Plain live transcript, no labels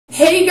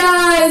Hey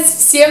guys,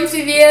 всем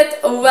привет,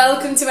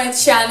 welcome to my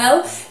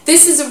channel.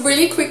 This is a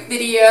really quick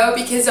video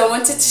because I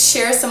wanted to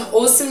share some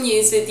awesome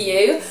news with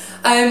you.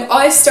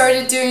 I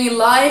started doing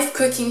live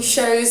cooking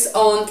shows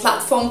on a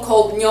platform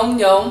called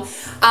NOM,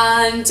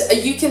 and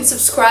you can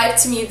subscribe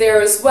to me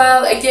there as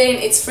well. Again,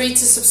 it's free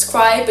to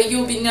subscribe, but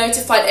you'll be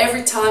notified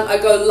every time I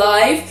go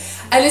live.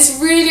 And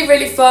it's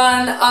really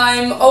fun.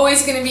 I'm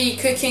always going to be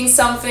cooking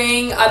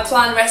something. I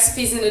plan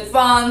recipes in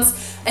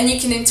advance and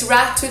you can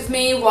interact with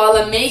me while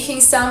I'm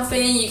making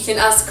something. You can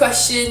ask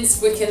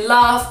questions, we can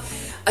laugh.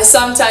 I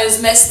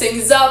sometimes mess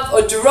things up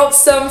or drop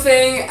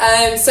something,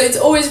 so it's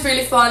always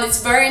really fun.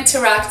 It's very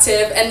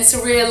interactive and it's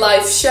a real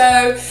life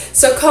show,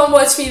 so come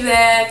watch me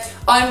there.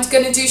 I'm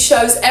gonna do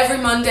shows every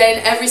Monday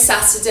and every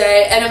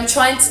Saturday, and I'm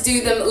trying to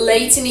do them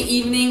late in the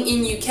evening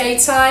in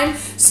UK time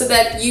so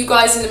that you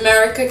guys in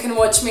America can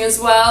watch me as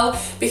well,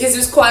 because it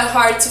was quite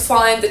hard to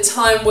find the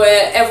time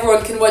where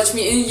everyone can watch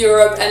me in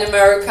Europe and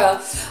America.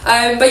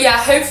 But yeah,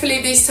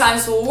 hopefully these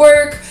times will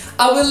work.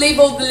 I will leave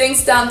all the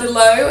links down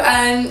below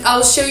and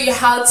I'll show you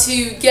how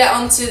to get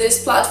onto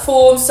this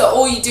platform. So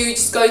all you do is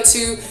just go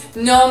to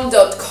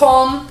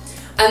nom.com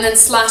and then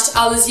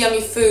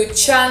 /Allasyummyfood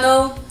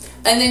channel,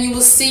 and then you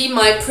will see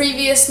my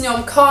previous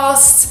NOM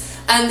casts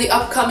and the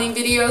upcoming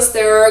videos.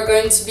 There are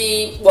going to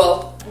be,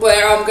 well,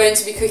 where I'm going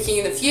to be cooking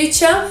in the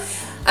future.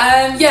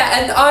 Yeah,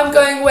 and I'm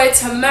going away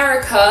to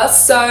America,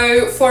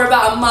 so for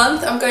about a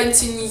month I'm going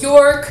to New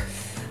York,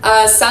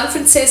 San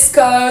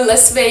Francisco,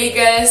 Las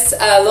Vegas,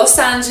 Los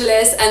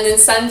Angeles, and then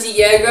San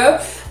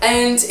Diego.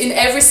 And in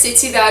every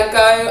city that I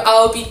go,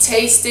 I'll be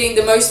tasting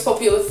the most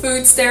popular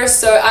foods there.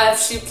 So I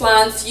actually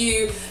planned a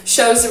few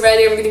shows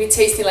already. I'm going to be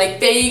tasting like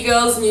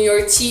bagels, New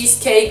York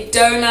cheesecake,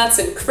 donuts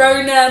and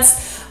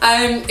cronuts.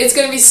 It's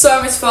going to be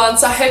so much fun,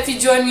 so I hope you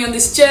join me on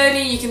this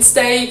journey. You can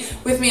stay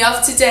with me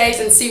up to date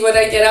and see what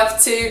I get up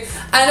to,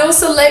 and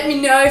also let me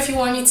know if you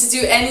want me to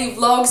do any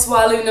vlogs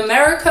while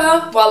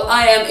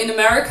I am in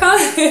America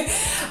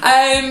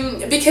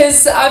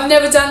because I've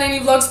never done any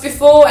vlogs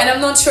before and I'm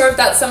not sure if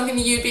that's something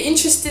that you'd be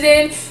interested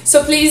in,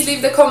 so please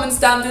leave the comments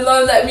down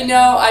below, let me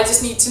know. I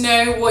just need to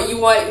know what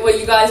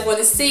you guys want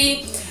to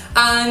see.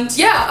 And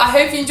yeah, I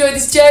hope you enjoyed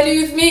this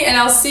journey with me, and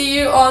I'll see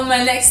you on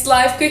my next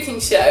live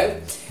cooking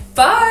show.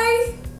 Bye!